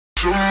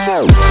Hello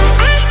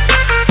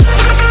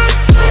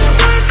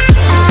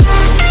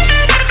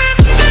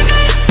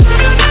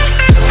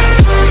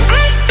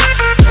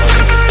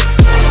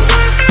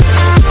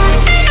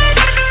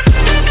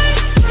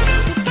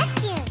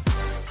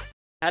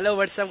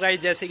what's up guys,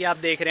 जैसे कि आप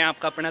देख रहे हैं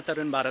आपका अपना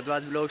तरुण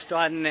भारद्वाज ब्लॉग्स। तो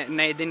आज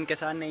नए दिन के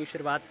साथ नई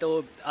शुरुआत।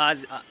 तो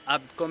आज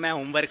आपको मैं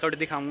होम वर्कआउट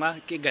दिखाऊंगा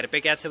कि घर पे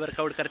कैसे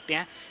वर्कआउट करते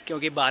हैं,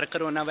 क्योंकि बाहर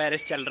कोरोना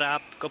वायरस चल रहा है,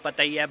 आपको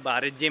पता ही है।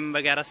 बाहर जिम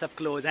वगैरह सब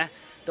क्लोज हैं।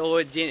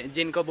 तो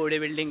जिनको बॉडी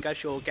बिल्डिंग का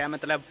शौक है,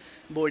 मतलब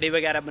बॉडी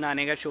वगैरह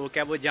बनाने का शौक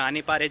है, वो जा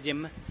नहीं पा रहे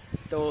जिम,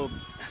 तो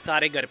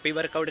सारे घर पर ही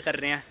वर्कआउट कर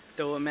रहे हैं।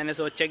 तो मैंने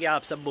सोचा कि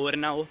आप सब बोर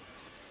ना हो,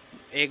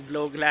 एक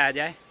ब्लॉग लाया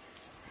जाए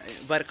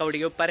वर्कआउट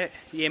के ऊपर।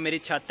 ये मेरी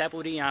छत है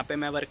पूरी, यहाँ पे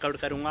मैं वर्कआउट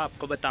करूँगा,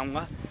 आपको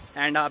बताऊँगा।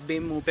 एंड आप भी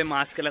मुंह पे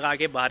मास्क लगा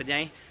के बाहर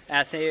जाएं,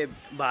 ऐसे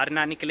बाहर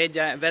ना निकले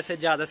जाए। वैसे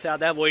ज़्यादा से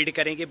ज़्यादा अवॉइड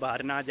करें कि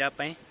बाहर ना जा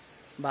पाएँ,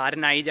 बाहर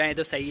ना ही जाएं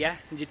तो सही है।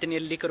 जितनी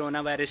जल्दी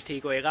कोरोना वायरस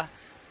ठीक होएगा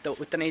तो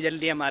उतनी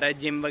जल्दी हमारा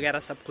जिम वगैरह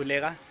सब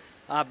खुलेगा।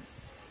 आप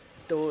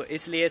तो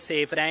इसलिए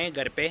सेफ़ रहें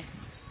घर पे,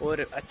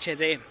 और अच्छे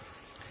से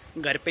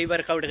घर पे ही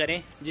वर्कआउट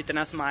करें।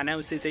 जितना सामान है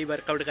उसी से ही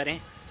वर्कआउट करें।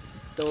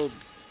 तो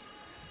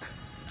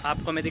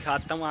आपको मैं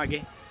दिखाता हूँ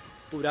आगे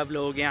पूरा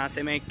ब्लॉग, यहाँ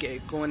से मैं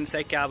कौन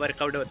सा क्या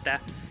वर्कआउट होता है।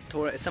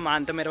 थोड़ा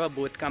सामान तो मेरे पास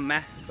बहुत कम है,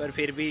 पर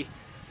फिर भी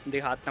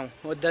दिखाता हूँ।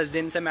 और 10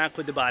 दिन से मैं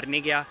खुद बाहर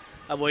नहीं गया,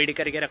 अवॉइड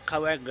करके रखा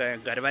हुआ है।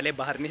 घर वाले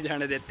बाहर नहीं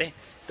जाने देते।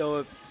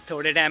 तो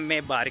थोड़े टाइम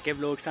में बाहर के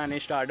ब्लॉग्स आने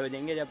स्टार्ट हो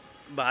जाएंगे, जब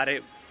बाहर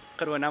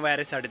कोरोना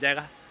वायरस हट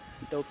जाएगा।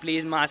 तो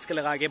प्लीज़ मास्क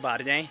लगा के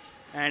बाहर जाएँ,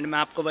 एंड मैं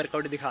आपको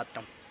वर्कआउट दिखाता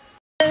हूँ।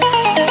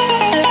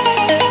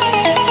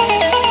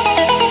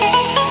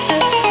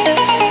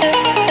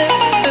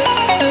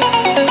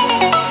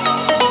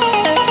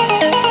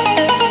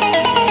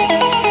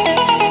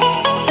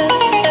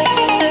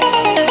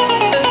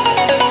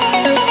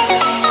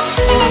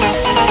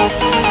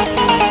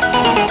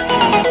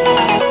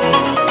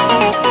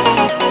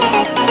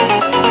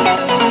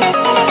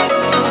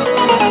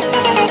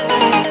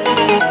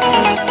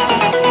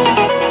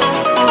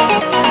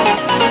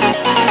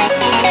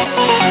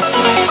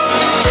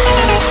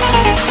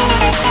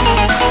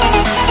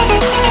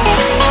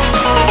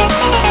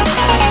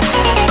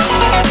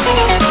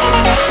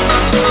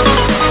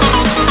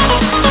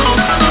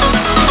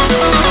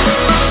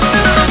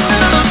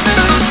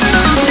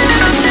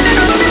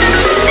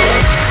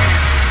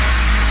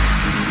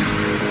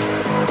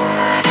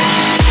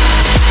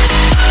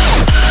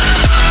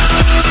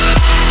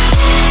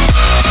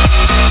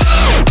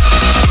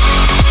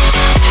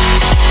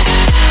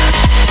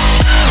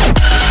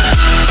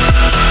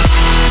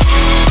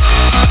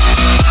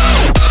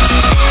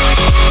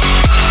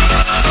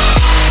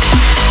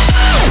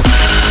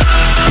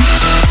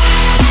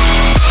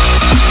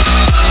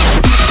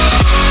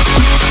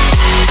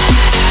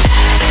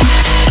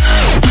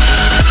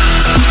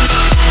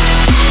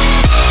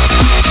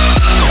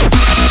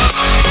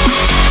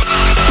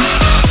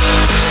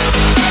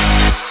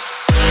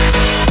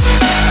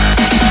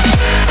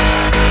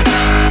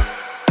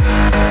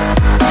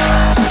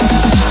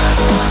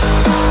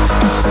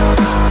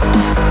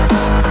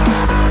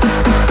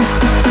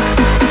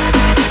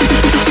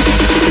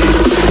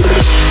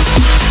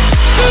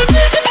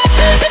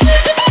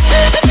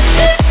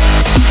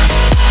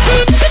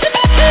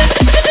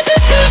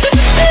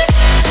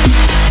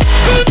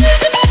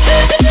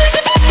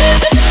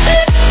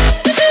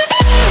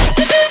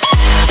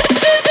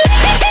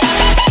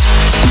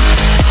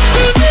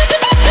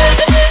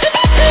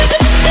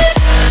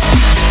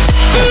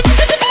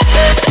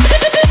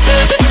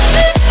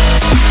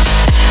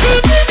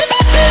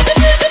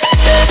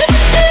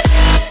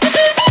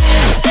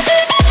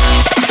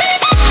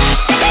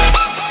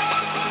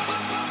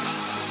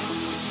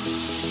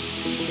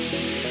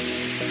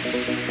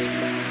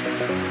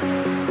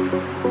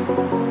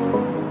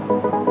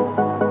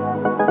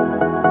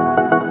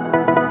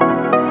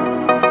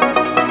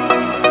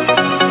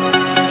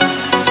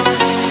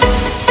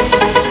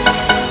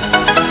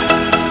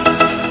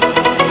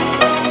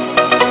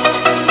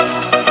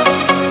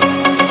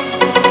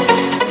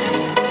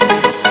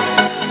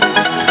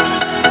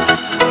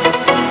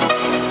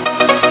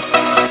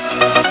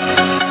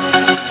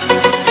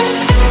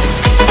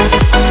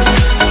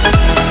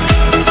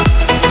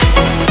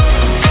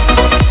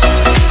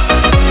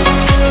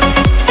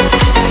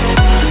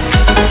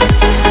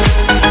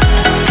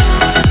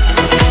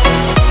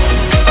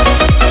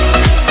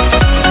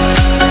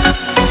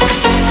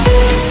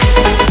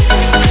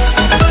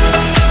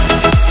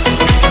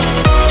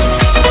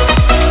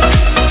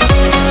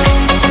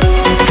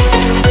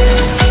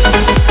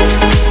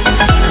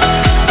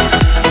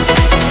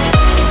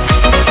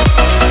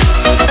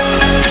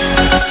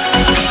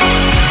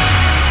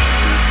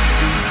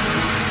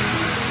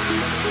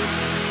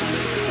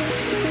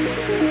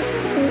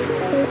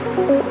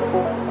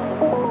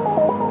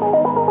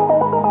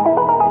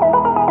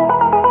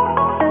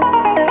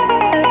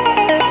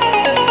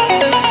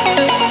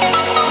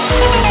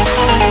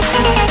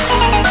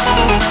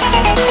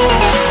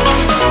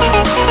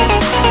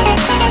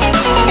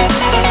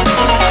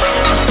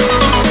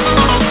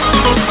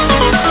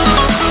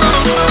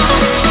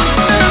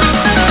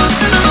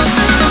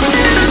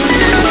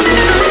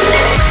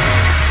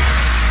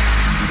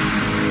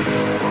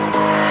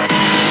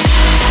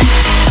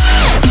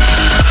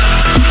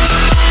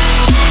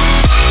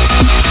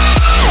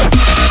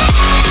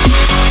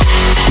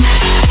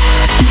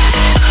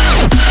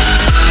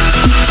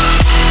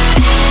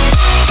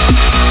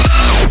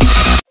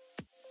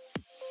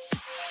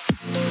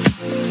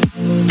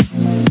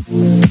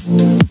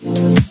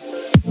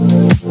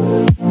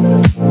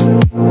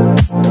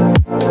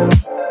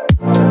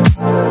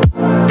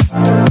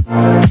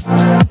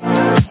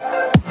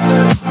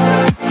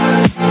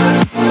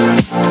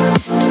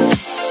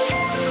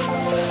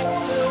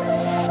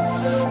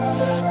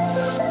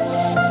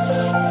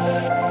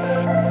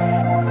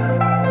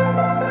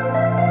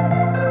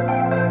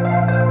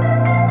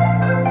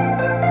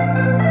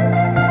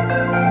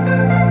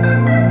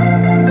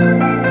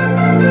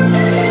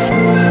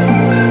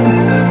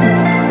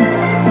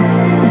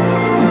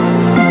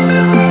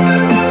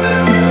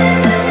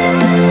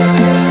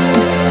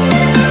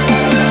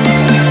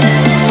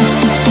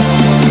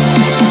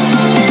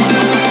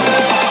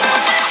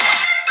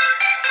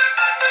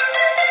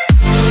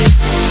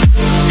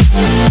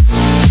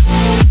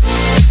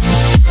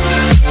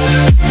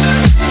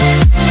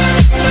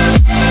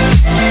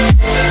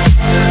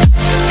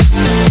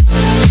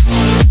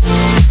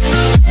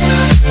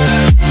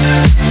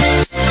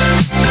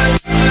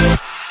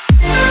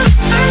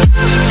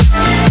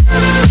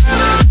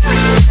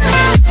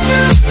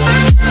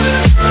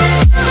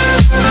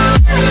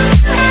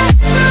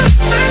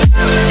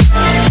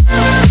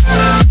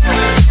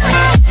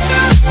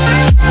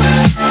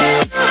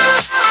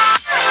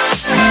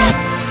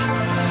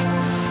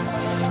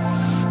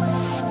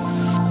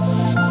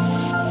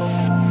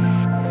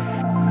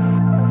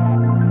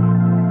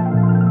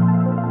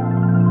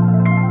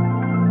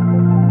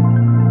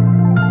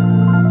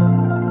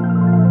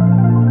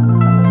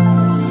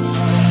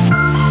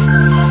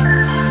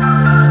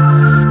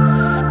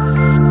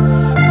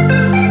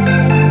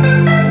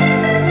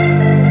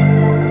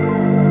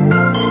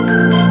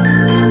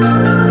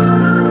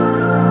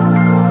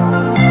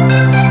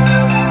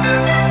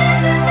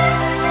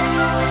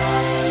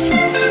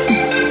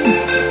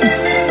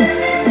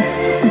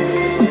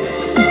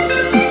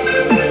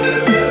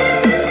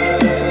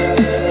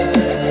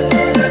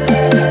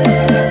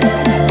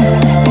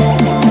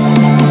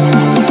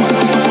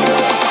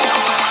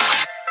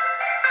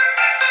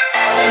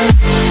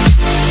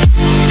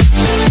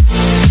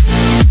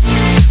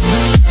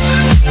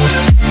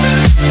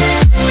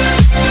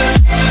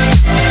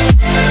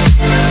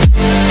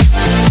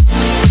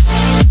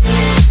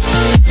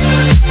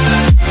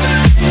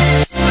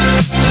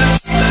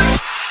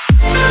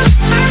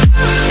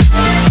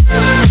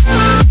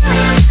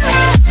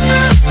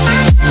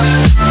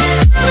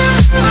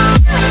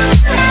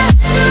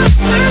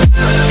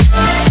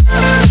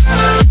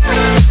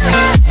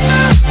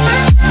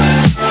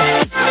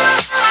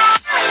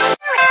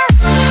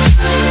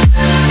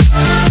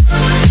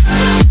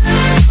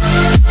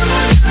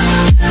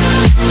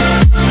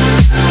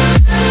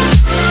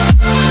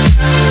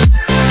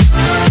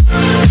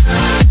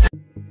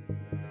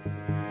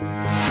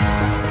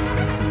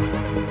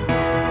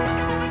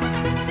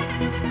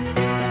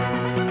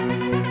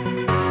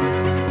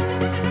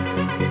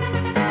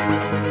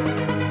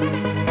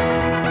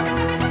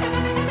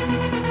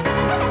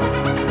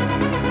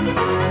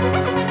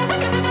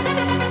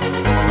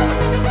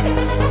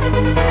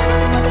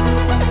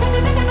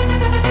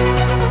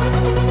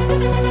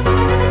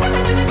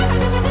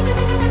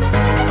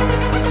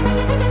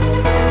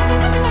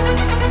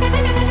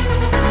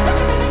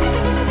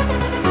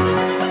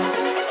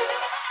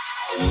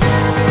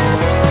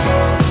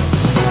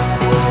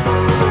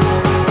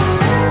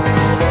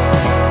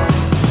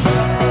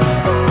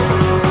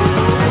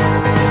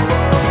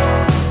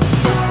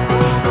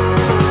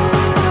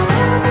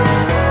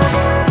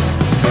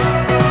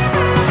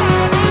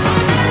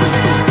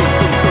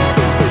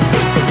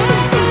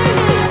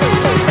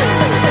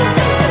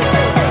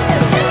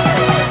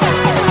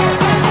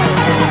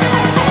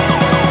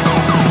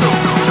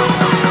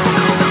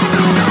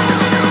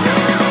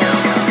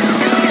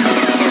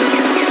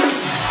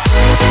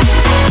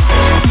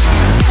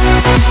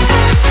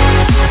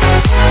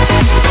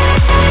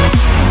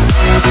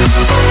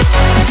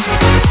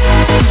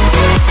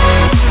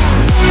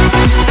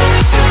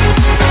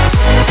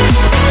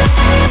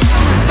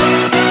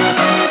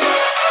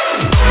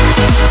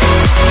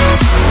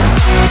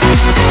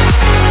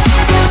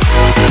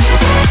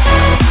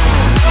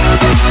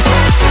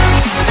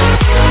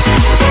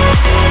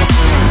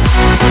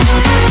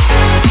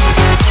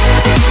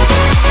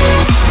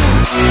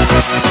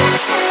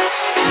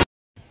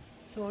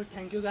 तो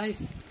थैंक यू गाइस,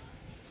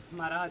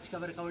 हमारा आज का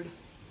वर्कआउट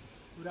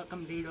पूरा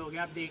कंप्लीट हो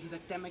गया। आप देख ही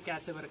सकते हैं मैं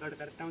कैसे वर्कआउट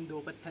करता हूँ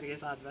 2 पत्थर के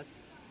साथ बस।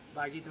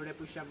 बाकी थोड़े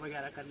पुशअप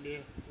वगैरह कर लिए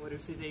और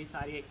उसी से ही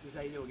सारी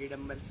एक्सरसाइज होगी,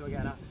 डंबल्स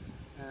वगैरह,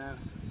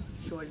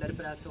 शोल्डर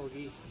प्रेस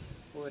होगी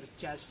और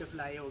चेस्ट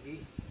फ्लाई होगी,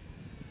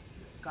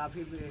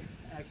 काफ़ी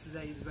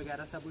एक्सरसाइज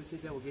वगैरह सब उसी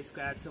से होगी,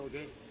 स्क्वाट्स हो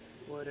गए।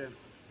 और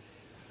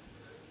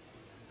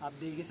आप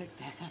देख ही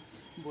सकते हैं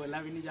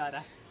बोला भी नहीं जा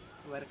रहा है,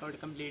 वर्कआउट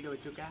कंप्लीट हो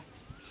चुका है।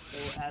 तो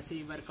ऐसे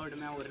ही वर्कआउट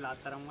मैं और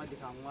लाता रहूँगा,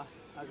 दिखाऊँगा।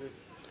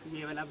 अगर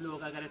ये वाला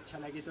ब्लॉग अगर अच्छा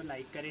लगे तो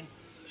लाइक करें,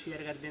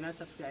 शेयर कर देना,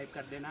 सब्सक्राइब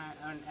कर देना।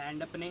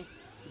 एंड अपने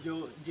जो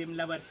जिम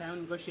लवर्स हैं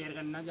उनको शेयर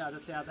करना ज़्यादा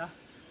से ज़्यादा,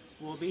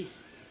 वो भी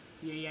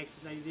यही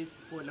एक्सरसाइजेस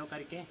फॉलो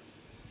करके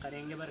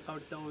करेंगे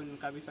वर्कआउट, तो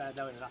उनका भी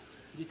फ़ायदा होगा।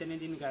 जितने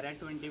दिन घर हैं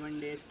 21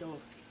 डेज़,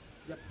 तो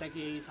जब तक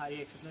यही सारी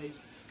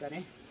एक्सरसाइज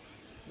करें।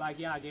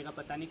 बाकी आगे का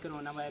पता नहीं,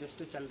 कोरोना वायरस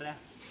तो चल रहा है,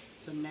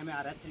 सुनने में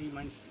आ रहा है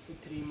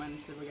 3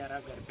 मंथ्स वगैरह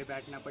घर पे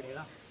बैठना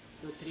पड़ेगा।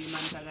 तो 3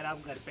 मंथ्स अगर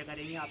आप घर पे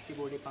करेंगे आपकी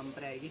बॉडी पंप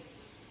रहेगी।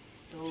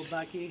 तो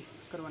बाकी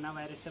कोरोना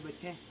वायरस से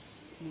बचें,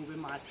 मुंह पे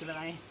मास्क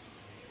लगाएं,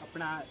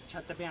 अपना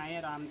छत पे आएँ,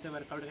 आराम से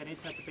वर्कआउट करें।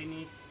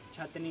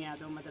 छत नहीं है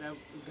तो मतलब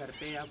घर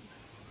पे आप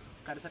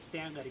कर सकते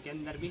हैं, घर के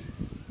अंदर भी।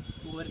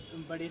 और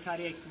बड़ी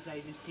सारी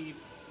एक्सरसाइजेस थी,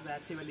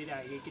 वैसे वाली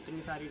रहेगी,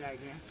 कितनी सारी रह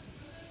गई हैं,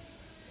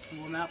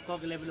 वो मैं आपको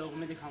अगले ब्लॉग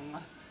में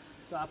दिखाऊंगा।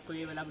 तो आपको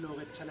ये वाला ब्लॉग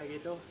अच्छा लगे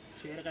तो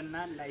शेयर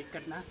करना, लाइक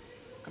करना,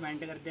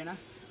 कमेंट कर देना।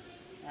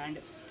 And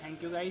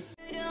thank you guys.